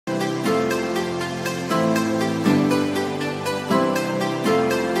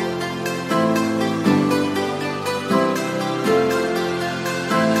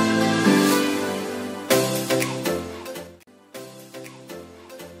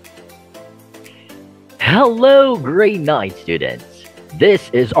Hello, grade 9 students.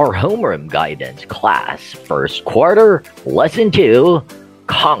 This is our homeroom guidance class, first quarter, lesson 2,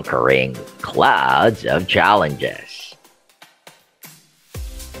 Conquering Clouds of Challenges.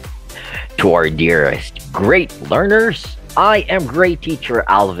 To our dearest great learners, I am great teacher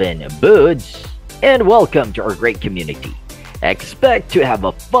Alvin Boods, and welcome to our great community. Expect to have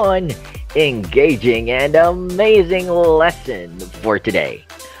a fun, engaging, and amazing lesson for today.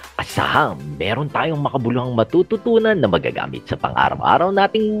 Asahang meron tayong makabuluhang matututunan na magagamit sa pang-araw-araw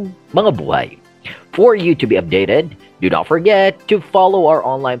nating mga buhay. For you to be updated, do not forget to follow our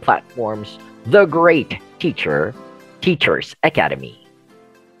online platforms, The Great Teachers Academy.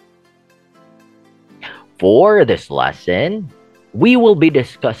 For this lesson, we will be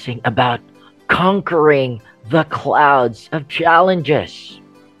discussing about conquering the clouds of challenges.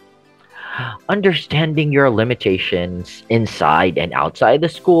 Understanding your limitations inside and outside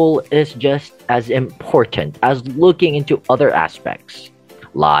the school is just as important as looking into other aspects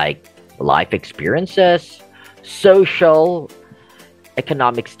like life experiences, social,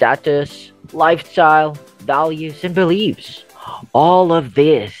 economic status, lifestyle, values, and beliefs. All of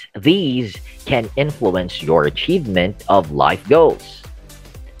these can influence your achievement of life goals.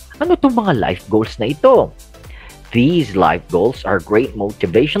 Ano itong mga life goals na ito? These life goals are great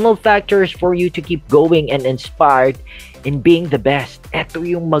motivational factors for you to keep going and inspired in being the best. Ito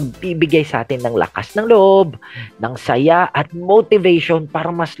yung magbibigay sa atin ng lakas ng loob, ng saya at motivation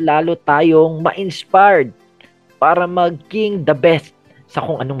para mas lalo tayong ma-inspired para maging the best sa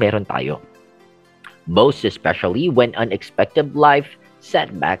kung anong meron tayo. Most especially when unexpected life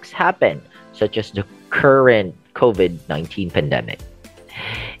setbacks happen, such as the current COVID-19 pandemic.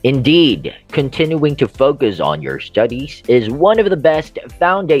 Indeed, continuing to focus on your studies is one of the best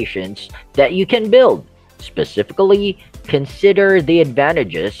foundations that you can build. Specifically, consider the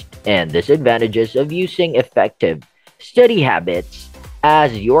advantages and disadvantages of using effective study habits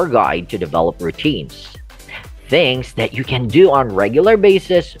as your guide to develop routines. Things that you can do on regular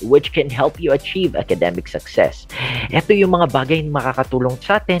basis which can help you achieve academic success. Ito yung mga bagay na makakatulong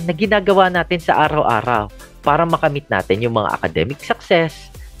sa atin na ginagawa natin sa araw-araw para makamit natin yung mga academic success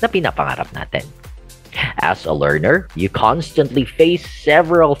na pinapangarap natin. As a learner, you constantly face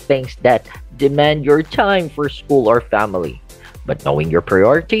several things that demand your time for school or family. But knowing your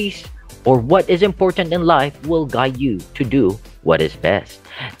priorities or what is important in life will guide you to do what is best.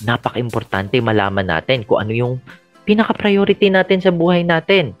 Napaka-importante malaman natin kung ano yung pinaka-priority natin sa buhay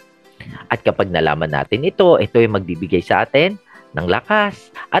natin. At kapag nalaman natin ito yung magbibigay sa atin ng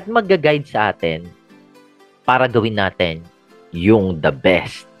lakas at mag-guide sa atin para gawin natin yung the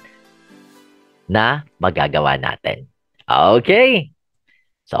best na magagawa natin. Okay,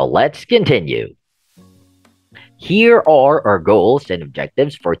 so let's continue. Here are our goals and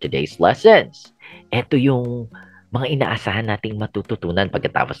objectives for today's lessons. Ito yung mga inaasahan nating matututunan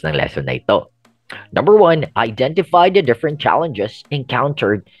pagkatapos ng lesson na ito. Number 1, identify the different challenges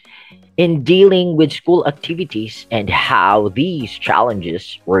encountered in dealing with school activities and how these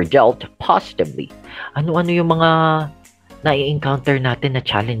challenges were dealt positively. Ano-ano yung mga na-encounter natin na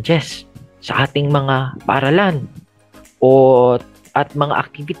challenges sa ating mga paaralan at mga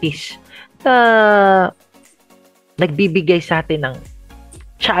activities na nagbibigay sa atin ng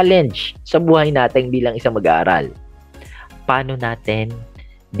challenge sa buhay natin bilang isang mag-aaral. Paano natin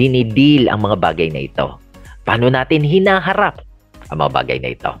dinidil ang mga bagay na ito? Paano natin hinaharap ang mga bagay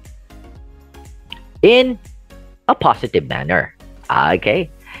na ito? In a positive manner. Okay?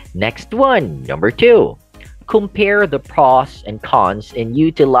 Next one, number 2. Compare the pros and cons in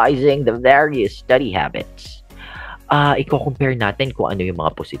utilizing the various study habits. Iko-compare natin kung ano yung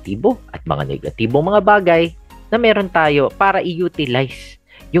mga positibo at mga negatibo mga bagay na meron tayo para i-utilize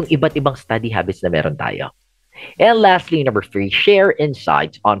yung iba't ibang study habits na meron tayo. And lastly, number 3, share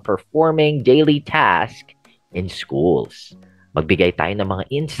insights on performing daily tasks in schools. Magbigay tayo ng mga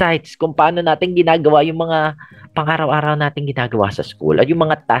insights kung paano natin ginagawa yung mga pang-araw-araw natin ginagawa sa school at yung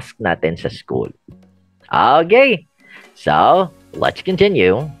mga task natin sa school. Okay, so let's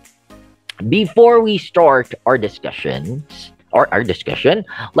continue. Before we start our discussion,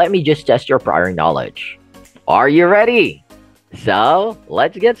 let me just test your prior knowledge. Are you ready? So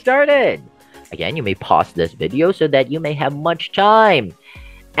let's get started. Again, you may pause this video so that you may have much time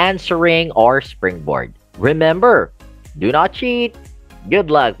answering our springboard. Remember, do not cheat.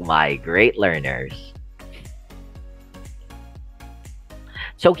 Good luck, my great learners.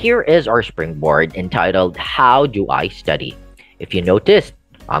 So here is our springboard entitled, How Do I Study? If you noticed,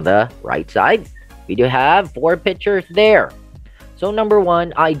 on the right side, we do have 4 pictures there. So number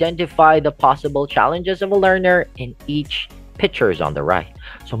 1, identify the possible challenges of a learner in each pictures on the right.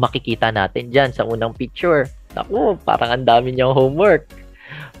 So makikita natin dyan sa unang picture. Naku, parang ang dami niyang homework.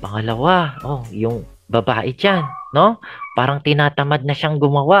 Pangalawa, yung babae dyan, no? Parang tinatamad na siyang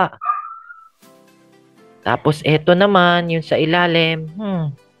gumawa. Tapos eto naman, yung sa ilalim,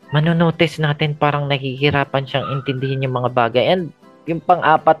 manonotice natin parang nahihirapan siyang intindihin yung mga bagay. And yung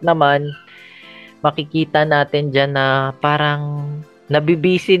pang-apat naman, makikita natin dyan na parang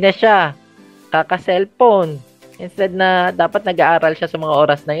nabibisi na siya. Kaka-cellphone. Instead na dapat nag-aaral siya sa mga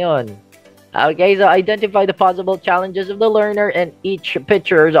oras na yon. Okay, so identify the possible challenges of the learner and each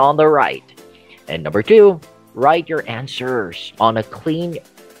picture is on the right. And number 2, write your answers on a clean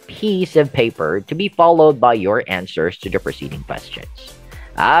piece of paper to be followed by your answers to the preceding questions.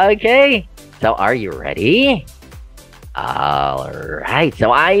 Okay, so are you ready? All right,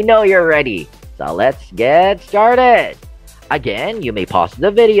 so I know you're ready. So let's get started. Again, you may pause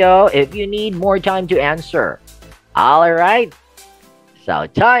the video if you need more time to answer. All right, so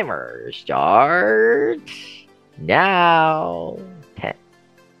timer starts now. 10,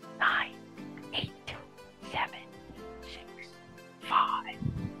 9, 8, 7, 6, 5,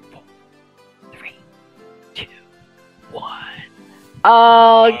 4, 3, 2, 1.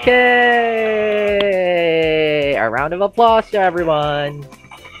 Okay, a round of applause to everyone.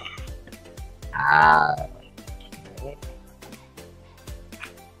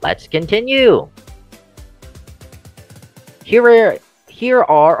 Let's continue. Here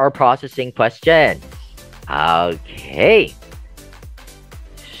are our processing questions. Okay.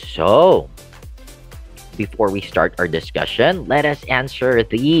 So, before we start our discussion, let us answer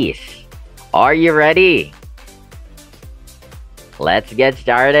these. Are you ready? Let's get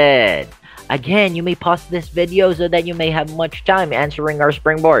started. Again, you may pause this video so that you may have much time answering our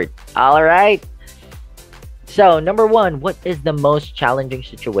springboard. All right? So, number 1, what is the most challenging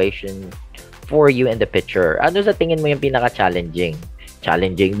situation for you in the picture? Ano sa tingin mo yung pinaka-challenging?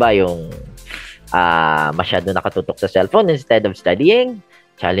 Challenging ba yung masyado nakatutok sa cellphone instead of studying?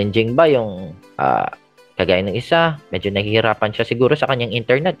 Challenging ba yung kagaya ng isa, medyo nahihirapan siya siguro sa kanyang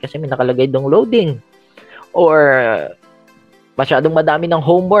internet kasi may nakalagay dong loading? Or masyadong madami ng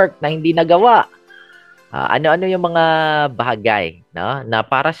homework na hindi nagawa? Ano-ano yung mga bagay, no, na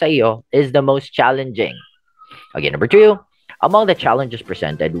para sa iyo is the most challenging? Okay, number 2, among the challenges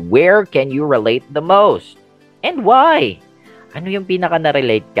presented, where can you relate the most? And why? Ano yung pinaka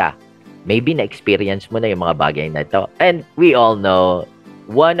na-relate ka? Maybe na-experience mo na yung mga bagay na ito. And we all know,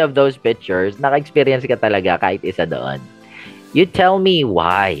 one of those pictures, naka-experience ka talaga kahit isa doon. You tell me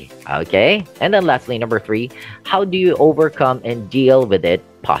why. Okay? And then lastly, number 3, how do you overcome and deal with it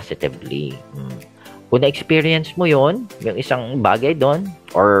positively? Kung na-experience mo yun, yung isang bagay doon,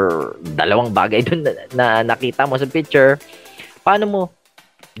 or dalawang bagay doon na nakita mo sa picture, paano mo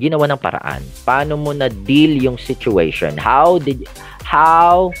ginawa ng paraan? Paano mo na-deal yung situation? How did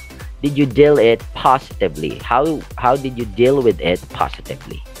you deal it positively? How did you deal with it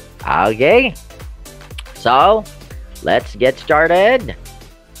positively? Okay? So, let's get started.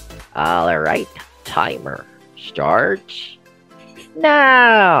 All right. Timer starts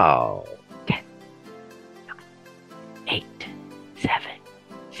now. 10, 9, 8, 7,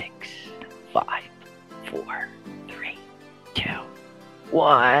 6, 5, 4, 3, 2,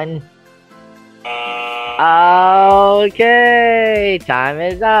 1. Okay, time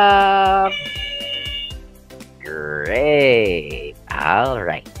is up. Great. All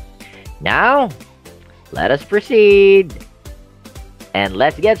right. Now, let us proceed. And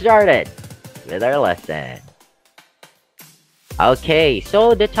let's get started with our lesson. Okay,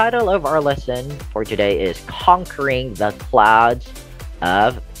 so the title of our lesson for today is Conquering the Clouds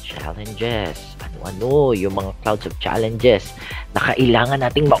of Challenges. Ano yung mga clouds of challenges na kailangan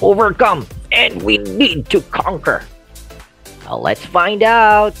nating ma-overcome and we need to conquer. Now, let's find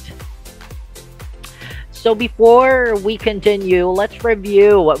out. So before we continue, let's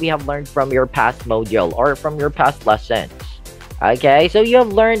review what we have learned from your past module or from your past lessons. Okay, so you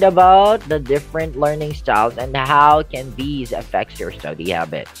have learned about the different learning styles and how can these affect your study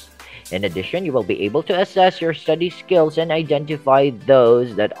habits. In addition, you will be able to assess your study skills and identify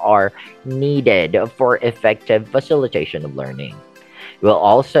those that are needed for effective facilitation of learning. You will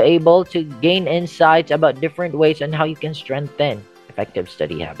also able to gain insights about different ways on how you can strengthen effective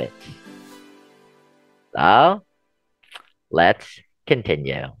study habits. So, let's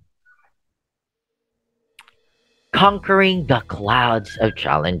continue. Conquering the clouds of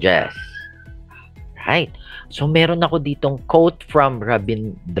challenges. Right. So, meron ako ditong quote from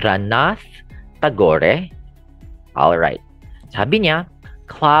Rabindranath Tagore. All right. Sabi niya,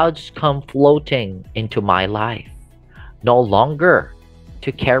 clouds come floating into my life, no longer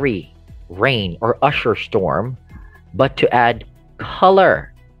to carry rain or usher storm, but to add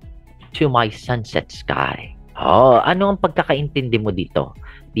color to my sunset sky. Oh, ano ang pagkakaintindi mo dito?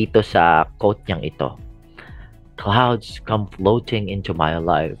 Dito sa quote niyang ito. Clouds come floating into my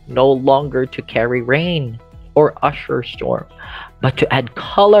life, no longer to carry rain or usher storm, but to add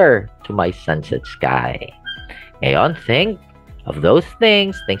color to my sunset sky. Ngayon, think of those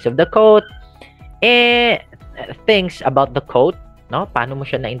things, think of the quote, things about the quote, no? Paano mo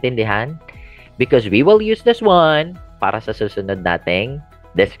siya naintindihan? Because we will use this one para sa susunod nating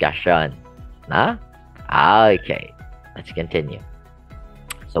discussion. Na? Okay, let's continue.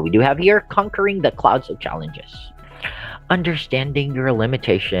 So we do have here conquering the clouds of challenges. Understanding your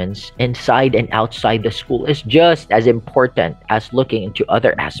limitations inside and outside the school is just as important as looking into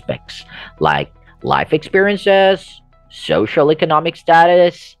other aspects like life experiences, social economic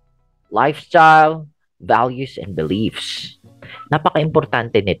status, lifestyle, values, and beliefs.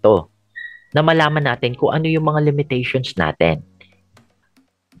 Napaka-importante nito na malaman natin kung ano yung mga limitations natin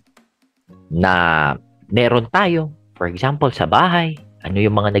na meron tayo. For example, sa bahay, ano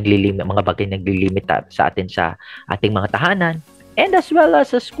yung mga mga bagay naglilimit sa atin sa ating mga tahanan. And as well as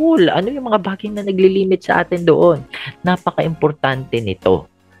sa school, ano yung mga bagay na naglilimit sa atin doon. Napaka-importante nito.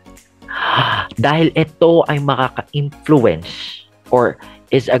 Dahil ito ay makaka-influence or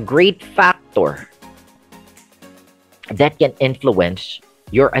is a great factor that can influence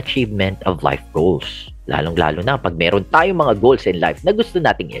your achievement of life goals. Lalong-lalo na pag meron tayong mga goals in life na gusto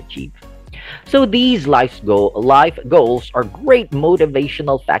nating i-achieve. So these life goals are great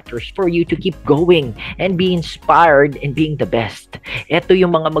motivational factors for you to keep going and be inspired in being the best. Ito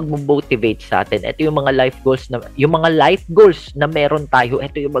yung mga magmo-motivate sa atin. Ito yung mga life goals na meron tayo.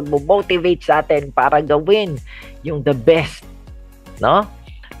 Ito yung magmo-motivate sa atin para gawin yung the best, no?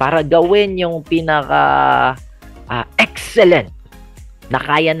 Para gawin yung pinaka excellent na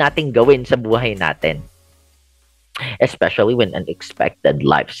kaya nating gawin sa buhay natin. Especially when unexpected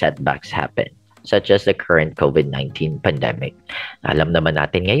life setbacks happen, such as the current COVID-19 pandemic. Alam naman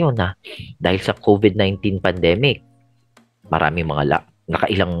natin ngayon na dahil sa COVID-19 pandemic, maraming mga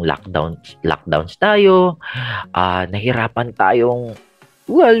nakailang lockdowns tayo, nahirapan tayong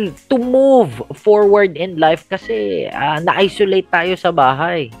to move forward in life kasi na-isolate tayo sa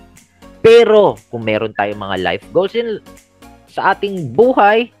bahay. Pero kung meron tayong mga life goals sa ating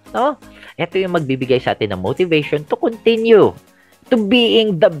buhay, no? Ito yung magbibigay sa atin ng motivation to continue to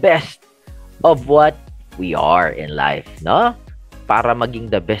being the best of what we are in life, no? Para maging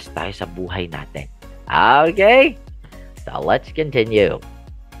the best tayo sa buhay natin. Okay? So let's continue.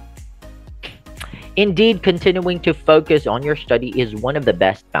 Indeed, continuing to focus on your study is one of the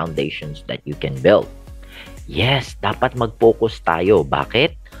best foundations that you can build. Yes, dapat mag-focus tayo.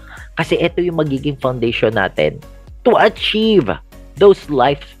 Bakit? Kasi ito yung magiging foundation natin to achieve those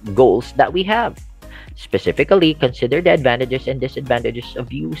life goals that we have. Specifically, consider the advantages and disadvantages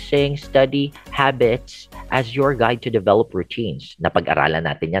of using study habits as your guide to develop routines. Napag-aralan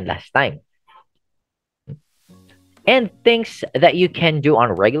natin yan last time. And things that you can do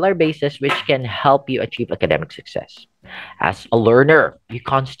on a regular basis which can help you achieve academic success. As a learner, you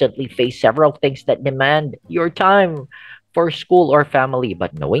constantly face several things that demand your time for school or family,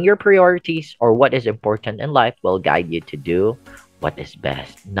 but knowing your priorities or what is important in life will guide you to do what is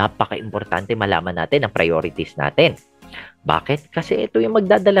best. Napaka-importante malaman natin ang priorities natin. Bakit? Kasi ito yung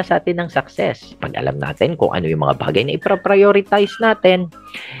magdadala sa atin ng success. Pag alam natin kung ano yung mga bagay na i-prioritize natin,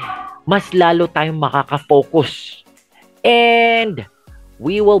 mas lalo tayong makaka-focus. And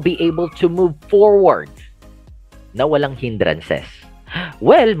we will be able to move forward na walang hindrances.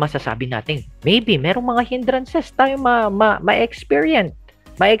 Well, masasabi natin, maybe merong mga hindrances tayo ma-experience.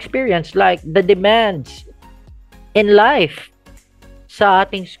 Ma-experience like the demands in life sa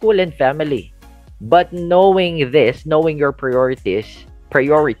ating school and family. But knowing this, knowing your priorities,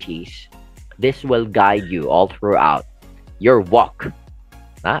 this will guide you all throughout your walk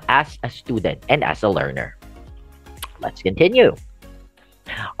as a student and as a learner. Let's continue.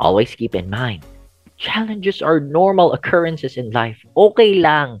 Always keep in mind, challenges are normal occurrences in life. Okay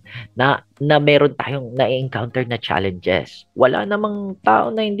lang na meron tayong na-encounter na challenges. Wala namang tao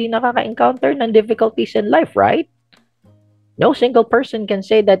na hindi nakaka-encounter ng difficulties in life, right? No single person can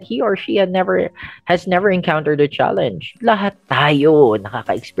say that he or she has never encountered a challenge. Lahat tayo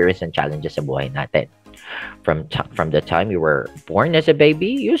nakaka-experience ng challenges sa buhay natin. From the time you were born as a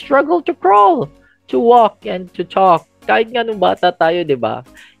baby, you struggle to crawl, to walk, and to talk. Kahit nga nung bata tayo, di ba?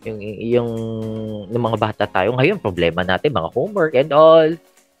 Yung mga bata tayo, ngayon problema natin, mga homework and all,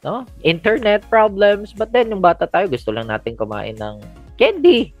 no? Internet problems. But then, nung bata tayo, gusto lang natin kumain ng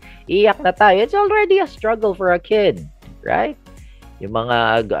candy. Iyak na tayo. It's already a struggle for a kid. Right? Yung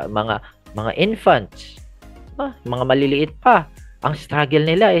mga infants, Mga maliliit pa. Ang struggle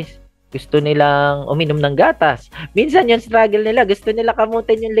nila is gusto nilang uminom ng gatas. Minsan yung struggle nila, gusto nila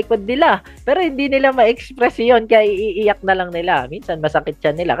kamutin yung likod nila. Pero hindi nila ma-express yun, kaya iiyak na lang nila. Minsan masakit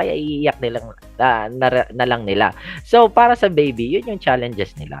siya nila, kaya iiyak na lang nila. So, para sa baby, yun yung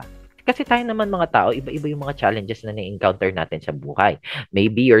challenges nila. Kasi tayo naman mga tao, iba-iba yung mga challenges na na-encounter natin sa buhay.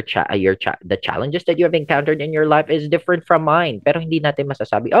 Maybe the challenges that you have encountered in your life is different from mine. Pero hindi natin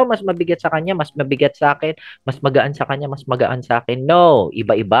masasabi, oh, mas mabigat sa kanya, mas mabigat sa akin, mas magaan sa kanya, mas magaan sa akin. No,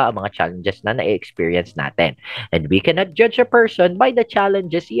 iba-iba ang mga challenges na na-experience natin. And we cannot judge a person by the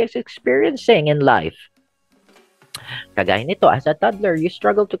challenges he is experiencing in life. Kagaya nito, as a toddler, you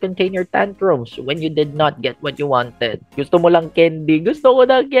struggle to contain your tantrums when you did not get what you wanted. Gusto mo lang candy. Gusto ko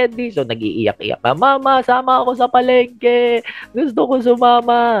ng candy. So, nag-iiyak-iyak ka, Mama, sama ako sa palengke. Gusto ko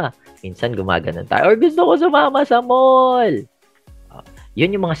sumama. Minsan, gumaganon tayo. Or gusto ko sumama sa mall.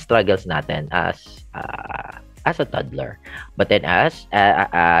 Yun yung mga struggles natin as a toddler. But then as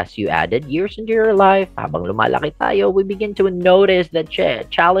you added years into your life, habang lumalaki tayo, we begin to notice that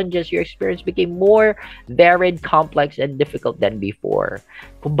challenges you experience became more varied, complex, and difficult than before.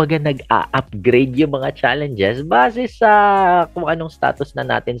 Kumbaga nag-upgrade yung mga challenges base sa kung anong status na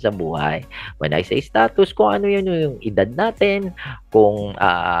natin sa buhay. When I say status, kung ano yun yung edad natin, kung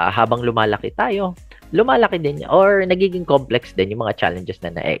habang lumalaki tayo, lumalaki din or nagiging complex din yung mga challenges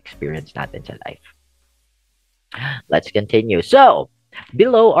na na-experience natin sa life. Let's continue. So,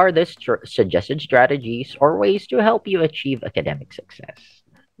 below are the suggested strategies or ways to help you achieve academic success.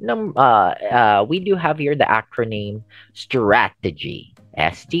 We do have here the acronym strategy.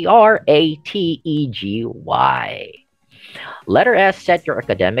 STRATEGY. Letter S, set your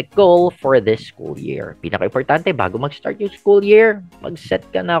academic goal for this school year. Pinaka-importante, bago mag-start yung school year, mag-set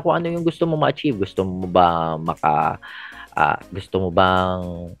ka na kung ano yung gusto mo ma-achieve. Gusto mo bang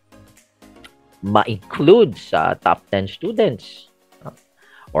ma-include sa top 10 students?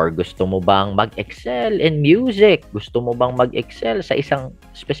 Or gusto mo bang mag-excel in music? Gusto mo bang mag-excel sa isang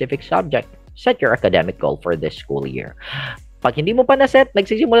specific subject? Set your academic goal for this school year. Pag hindi mo pa na-set,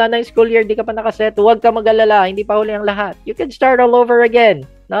 nagsisimula na yung school year, hindi ka pa nakaset, huwag ka mag-alala, hindi pa huli ang lahat. You can start all over again,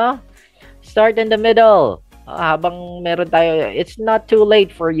 no? Start in the middle. Habang meron tayo, it's not too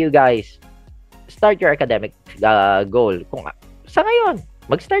late for you guys. Start your academic goal. Kung sa ngayon,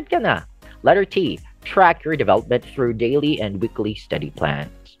 mag-start ka na. Letter T, track your development through daily and weekly study plan.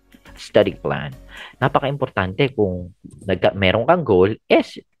 Napaka-importante kung meron kang goal,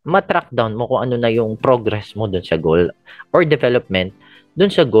 matrack down mo kung ano na yung progress mo dun sa goal or development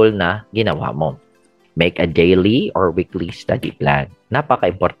dun sa goal na ginawa mo. Make a daily or weekly study plan.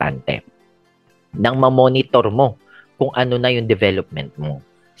 Napaka-importante nang ma-monitor mo kung ano na yung development mo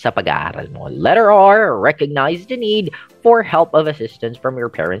sa pag-aaral mo. Letter R, recognize the need for help of assistance from your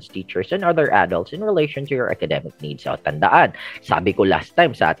parents, teachers, and other adults in relation to your academic needs. So, tandaan, sabi ko last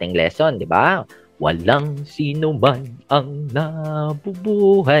time sa ating lesson, di ba? Walang sino man ang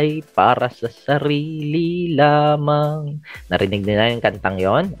nabubuhay para sa sarili lamang. Narinig nila yung kantang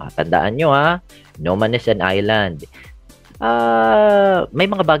yon? Tandaan nyo ha, no man is an island. May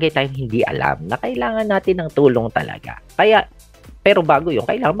mga bagay tayong hindi alam na kailangan natin ng tulong talaga. Pero bago yun,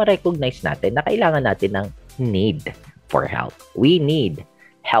 kailangan ma-recognize natin na kailangan natin ng need for help. We need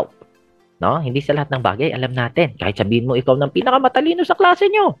help. No? Hindi sa lahat ng bagay alam natin. Kahit sabihin mo ikaw ng pinakamatalino sa klase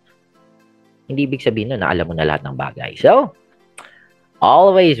nyo, hindi ibig sabihin na alam mo na lahat ng bagay. So,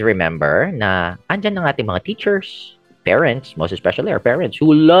 always remember na andyan ang ating mga teachers, parents, most especially our parents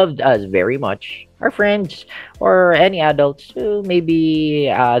who loved us very much, our friends, or any adults who may be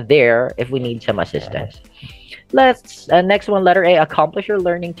there if we need some assistance. Next one, letter A, accomplish your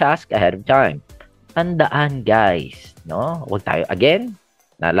learning task ahead of time. Tandaan, guys, no? Huwag tayo, again,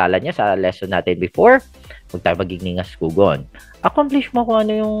 naalala niyo sa lesson natin before, huwag tayo magiging askugon. Accomplish mo kung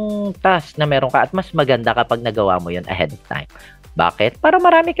ano yung task na meron ka at mas maganda kapag nagawa mo yun ahead of time. Bakit? Para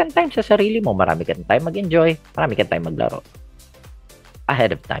marami kang time sa sarili mo, marami kang time mag-enjoy, marami kang time maglaro.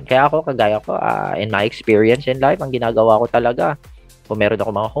 Ahead of time. Kaya ako, kagaya ko, in my experience in life, ang ginagawa ko talaga, kung meron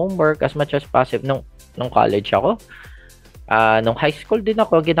ako mga homework, as much as possible, nung college ako, nung high school din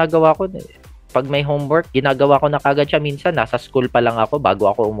ako, ginagawa ko, pag may homework, ginagawa ko na kagad siya. Minsan, nasa school pa lang ako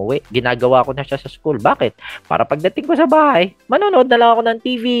bago ako umuwi. Ginagawa ko na siya sa school. Bakit? Para pagdating ko sa bahay, manonood na lang ako ng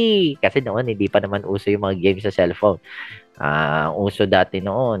TV. Kasi noon, hindi pa naman uso yung mga games sa cellphone. Uso dati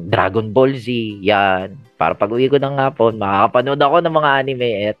noon, Dragon Ball Z, yan. Para pag uwi ko ng hapon, makakapanood ako ng mga anime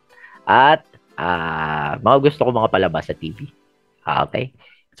at mga gusto ko mga palabas sa TV. Okay?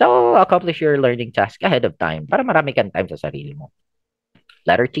 So, accomplish your learning task ahead of time para marami kang time sa sarili mo.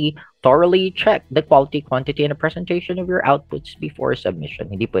 Letter T, thoroughly check the quality, quantity, and presentation of your outputs before submission.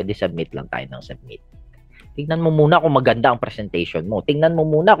 Hindi pwede submit lang tayo ng submit. Tingnan mo muna kung maganda ang presentation mo. Tingnan mo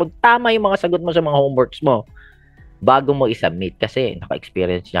muna kung tama yung mga sagot mo sa mga homeworks mo bago mo i-submit. Kasi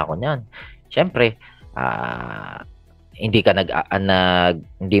naka-experience niya ako niyan. Siyempre, hindi ka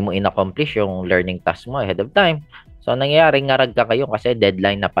hindi mo in-accomplish yung learning task mo ahead of time. So, nangyayari, ngarag ka kayo kasi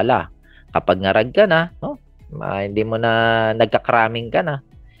deadline na pala. Kapag ngarag ka na, hindi mo na nagka-cramming ka na.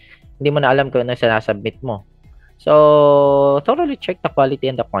 Hindi mo na alam kung ano sinasubmit mo. So, thoroughly check the quality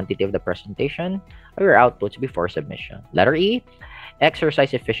and the quantity of the presentation or your outputs before submission. Letter E,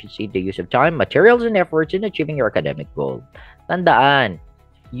 exercise efficiency, the use of time, materials, and efforts in achieving your academic goal. Tandaan,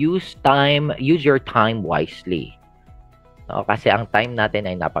 use your time wisely. Kasi ang time natin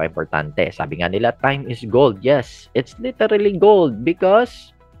ay napaka-importante. Sabi nga nila, time is gold. Yes, it's literally gold because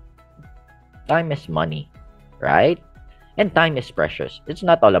time is money, right? And time is precious. It's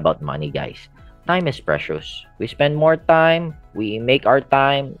not all about money, guys. Time is precious. We spend more time. We make our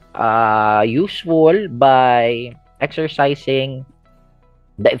time useful by exercising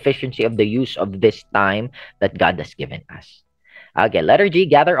the efficiency of the use of this time that God has given us. Okay, letter G,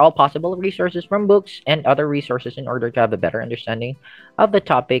 gather all possible resources from books and other resources in order to have a better understanding of the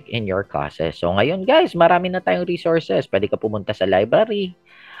topic in your classes. So ngayon, guys, marami na tayong resources. Pwede ka pumunta sa library.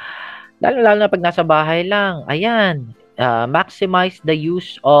 Lalo na pag nasa bahay lang. Ayan. Maximize the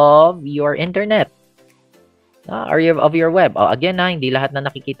use of your internet or of your web. Again, hindi lahat na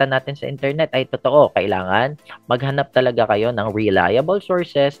nakikita natin sa internet ay totoo. Kailangan maghanap talaga kayo ng reliable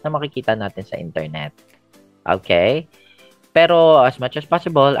sources na makikita natin sa internet. Okay? Pero as much as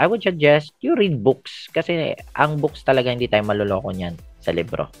possible, I would suggest you read books. Kasi ang books talaga hindi tayo maluloko niyan sa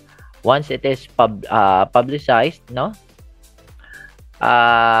libro. Once it is publicized, no?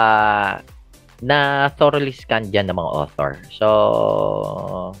 Na thoroughly scanned dyan ng mga author. So,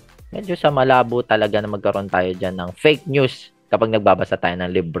 medyo sa malabo talaga na magkaroon tayo dyan ng fake news kapag nagbabasa tayo ng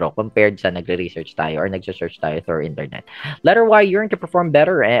libro compared sa nagre-research tayo or nagse-search tayo through internet. Letter Y, yearn to perform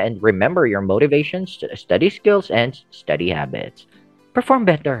better and remember your motivations, study skills, and study habits. Perform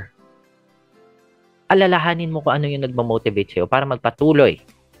better. Alalahanin mo kung ano yung nagmamotivate sa'yo para magpatuloy,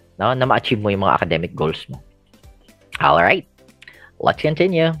 no, na ma-achieve mo yung mga academic goals mo. Alright, let's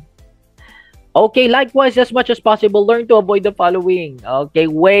continue. Okay, likewise, as much as possible, learn to avoid the following.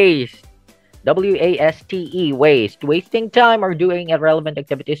 Okay, waste. W-A-S-T-E, waste. Wasting time or doing irrelevant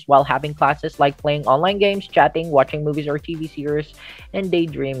activities while having classes like playing online games, chatting, watching movies or TV series, and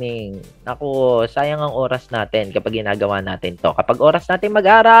daydreaming. Naku, sayang ang oras natin kapag ginagawa natin to. Kapag oras natin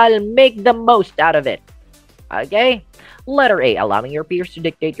mag-aral, make the most out of it. Okay? Letter A, allowing your peers to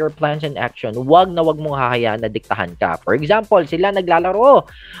dictate your plans and action. Wag na wag mong hahayaan na diktahan ka. For example, sila naglalaro.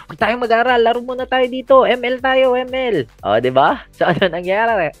 Huwag tayong mag-aral. Laro muna tayo dito. ML tayo, ML. di ba? So, ano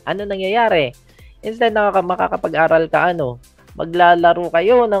nangyayari? Instead na makakapag-aral ka, maglalaro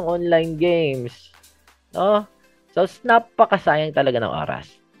kayo ng online games. No? So, napakasayang talaga ng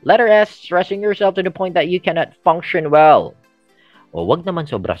oras. Letter S, stressing yourself to the point that you cannot function well. Wag naman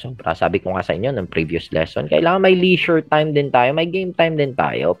sobra-sobra. Sabi ko nga sa inyo ng previous lesson, kailangan may leisure time din tayo, may game time din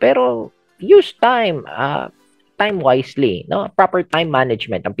tayo. Pero use time wisely, no? Proper time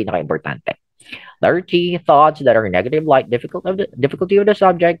management ang pinaka-importante. Letter T, thoughts that are negative like difficulty of the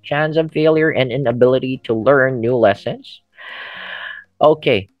subject, chance of failure, and inability to learn new lessons.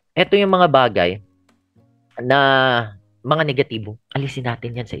 Okay, ito yung mga bagay na mga negatibo, alisin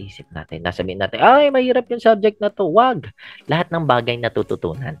natin yan sa isip natin. Nasabihin natin, ay, mahirap yung subject na to. Wag. Lahat ng bagay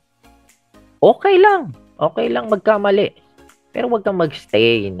natututunan. Okay lang magkamali. Pero wag kang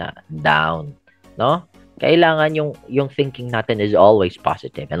magstay na down. No? Kailangan yung thinking natin is always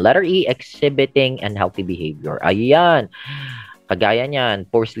positive. And letter E, exhibiting unhealthy behavior. Ayan. Kagaya niyan,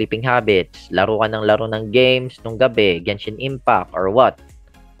 poor sleeping habits. Laro ng games nung gabi, Genshin Impact or what?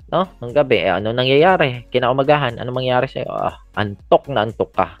 No? Nung gabi, ano nangyayari? Kinaumagahan, ano mangyayari sa'yo? Antok na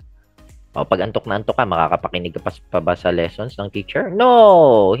antok ka. Pag antok na antok ka, makakapakinig ka pa ba sa lessons ng teacher?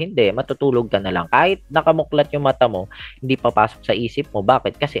 No! Hindi. Matutulog ka na lang. Kahit nakamuklat yung mata mo, hindi papasok sa isip mo.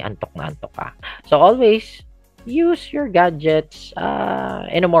 Bakit? Kasi antok na antok ka. So, always use your gadgets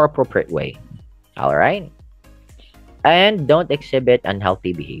in a more appropriate way. Alright? And don't exhibit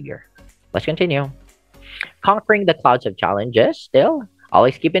unhealthy behavior. Let's continue. Conquering the clouds of challenges still.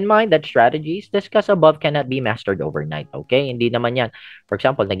 Always keep in mind that strategies discussed above cannot be mastered overnight. Okay? Hindi naman yan. For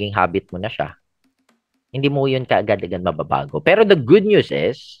example, naging habit mo na siya. Hindi mo yun kaagad-agad mababago. Pero the good news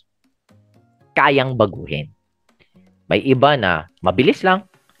is, kayang baguhin. May iba na mabilis lang.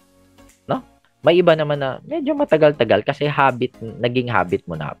 No? May iba naman na medyo matagal-tagal kasi naging habit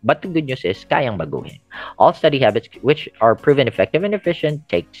mo na. But the good news is, kayang baguhin. All study habits which are proven effective and efficient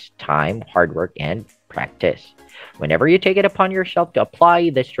takes time, hard work, and practice. Whenever you take it upon yourself to apply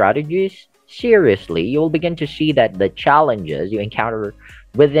the strategies, seriously, you will begin to see that the challenges you encounter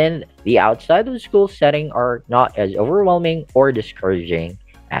within the outside of the school setting are not as overwhelming or discouraging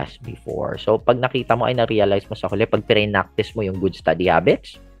as before. So, pag nakita mo ay na-realize mo sa huli, pag pinractice mo yung good study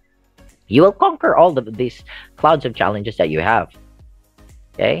habits, you will conquer all of these clouds of challenges that you have.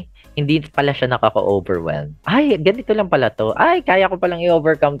 Okay? Hindi pala siya nakaka-overwhelm. Ay, ganito lang pala to. Ay, kaya ko palang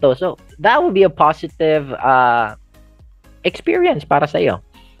i-overcome to. So, that would be a positive experience para sa iyo,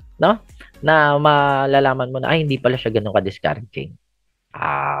 no? Na malalaman mo na, ay, hindi pala siya ganun ka-discouraging.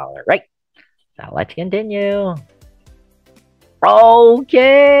 Alright. So, let's continue.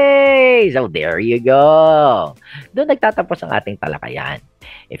 Okay! So, there you go. Doon nagtatapos ang ating talakayan.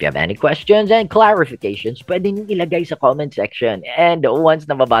 If you have any questions and clarifications, pwede nyo ilagay sa comment section. And once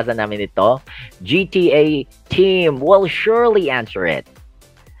na mabasa namin ito, GTA team will surely answer it.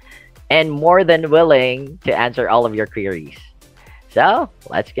 And more than willing to answer all of your queries. So,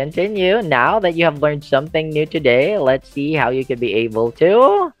 let's continue. Now that you have learned something new today, let's see how you could be able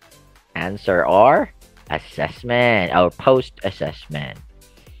to answer our assessment or post-assessment.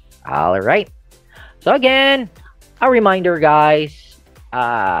 All right. So again, a reminder, guys,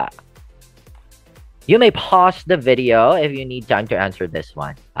 you may pause the video if you need time to answer this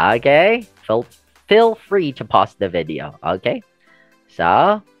one. Okay? Feel free to pause the video. Okay?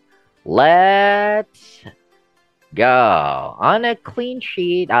 So, let's go. On a clean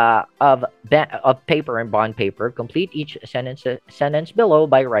sheet of paper and bond paper, complete each sentence below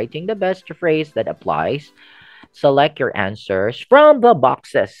by writing the best phrase that applies. Select your answers from the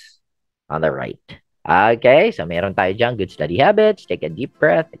boxes on the right. Okay, so meron tayo dyan, good study habits, take a deep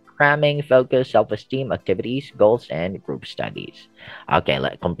breath, cramming, focus, self-esteem, activities, goals, and group studies. Okay,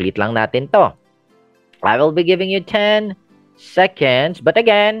 complete lang natin to. I will be giving you 10 seconds, but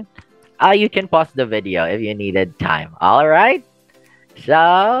again, you can pause the video if you needed time. All right?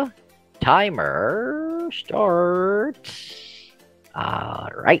 So, timer starts.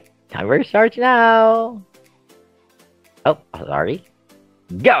 All right. Timer starts now. Oh, sorry.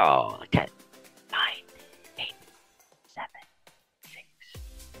 Go. 10, 9, 8, 7, 6,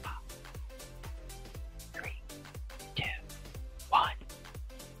 5, 3, 2, 1.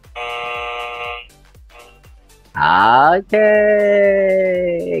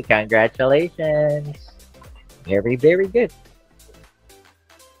 Okay, congratulations. Very, very good.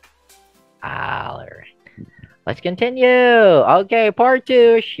 All right, let's continue. Okay, part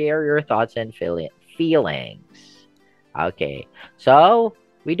 2, share your thoughts and feelings. Okay, so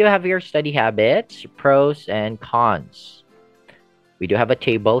we do have here study habits, pros and cons. We do have a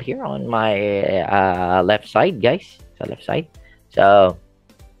table here on my left side, guys. So left side. So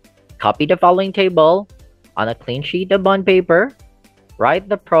copy the following table on a clean sheet of bond paper. Write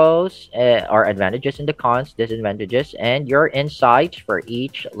the pros or advantages and the cons, disadvantages, and your insights for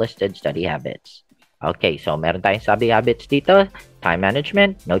each listed study habits. Okay, so meron tayong study habits dito. Time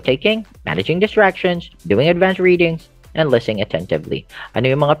management, note-taking, managing distractions, doing advanced readings, and listening attentively.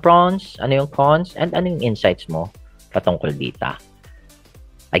 Ano yung mga pros, ano yung cons, and ano yung insights mo patungkol dito.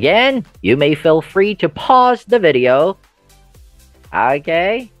 Again, you may feel free to pause the video.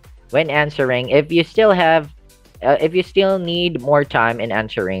 Okay? When answering, if you still need more time in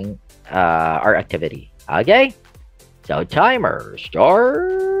answering our activity. Okay? So timer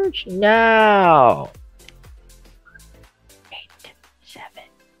starts now. 8, 7,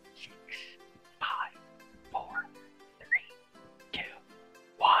 6, 5, 4, 3, 2,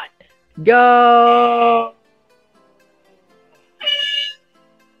 1. Go!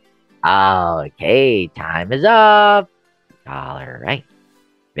 Okay, time is up. All right.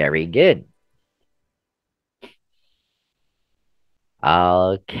 Very good.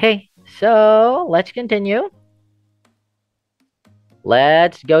 Okay, so let's continue.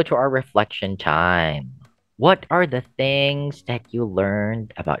 Let's go to our reflection time. What are the things that you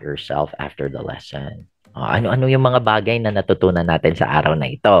learned about yourself after the lesson? Ano-ano yung mga bagay na natutunan natin sa araw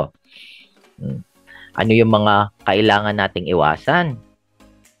na ito? Ano yung mga kailangan nating iwasan?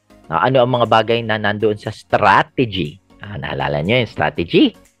 Ano ang mga bagay na nandoon sa strategy? Naalala nyo yung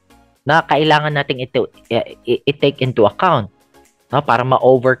strategy? Na kailangan nating i-take into account para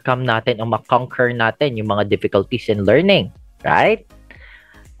ma-overcome natin o ma-conquer natin yung mga difficulties in learning, right?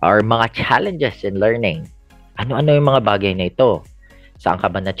 Or mga challenges in learning. Ano-ano yung mga bagay na ito? Saan ka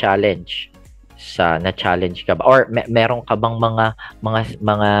ba na-challenge? Na-challenge ka ba? Or meron ka bang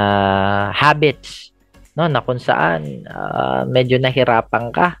mga habits, no, na kung saan medyo nahirapan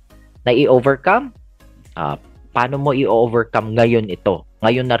ka na i-overcome? Paano mo i-overcome ngayon ito?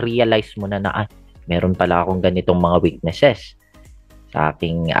 Ngayon na-realize mo na meron pala akong ganitong mga weaknesses sa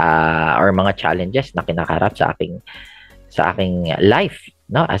aking or mga challenges na kinakarap sa aking life,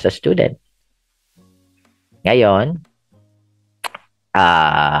 no, as a student. Ngayon,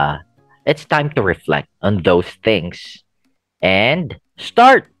 uh, it's time to reflect on those things and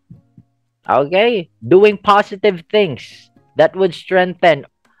start, okay, doing positive things that would strengthen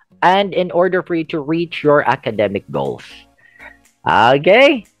and in order for you to reach your academic goals.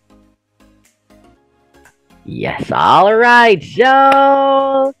 Okay? Yes, all right.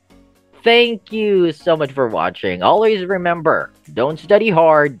 So, thank you so much for watching. Always remember, don't study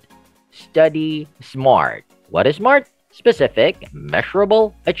hard, study smart. What is smart? Specific,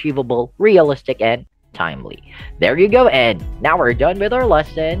 measurable, achievable, realistic, and timely. There you go, and now we're done with our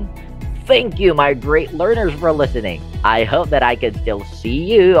lesson. Thank you, my great learners, for listening. I hope that I can still see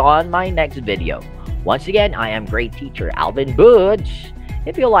you on my next video. Once again, I am great teacher Alvin Butch.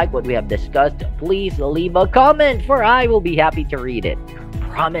 If you like what we have discussed, please leave a comment for I will be happy to read it.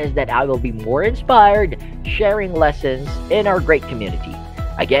 Promise that I will be more inspired sharing lessons in our great community.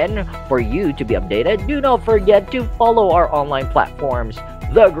 Again, for you to be updated, do not forget to follow our online platforms,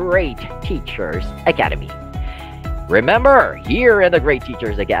 The Great Teachers Academy. Remember, here in the Great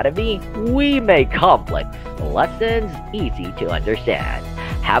Teachers Academy, we make complex lessons easy to understand.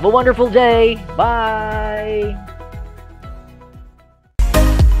 Have a wonderful day. Bye.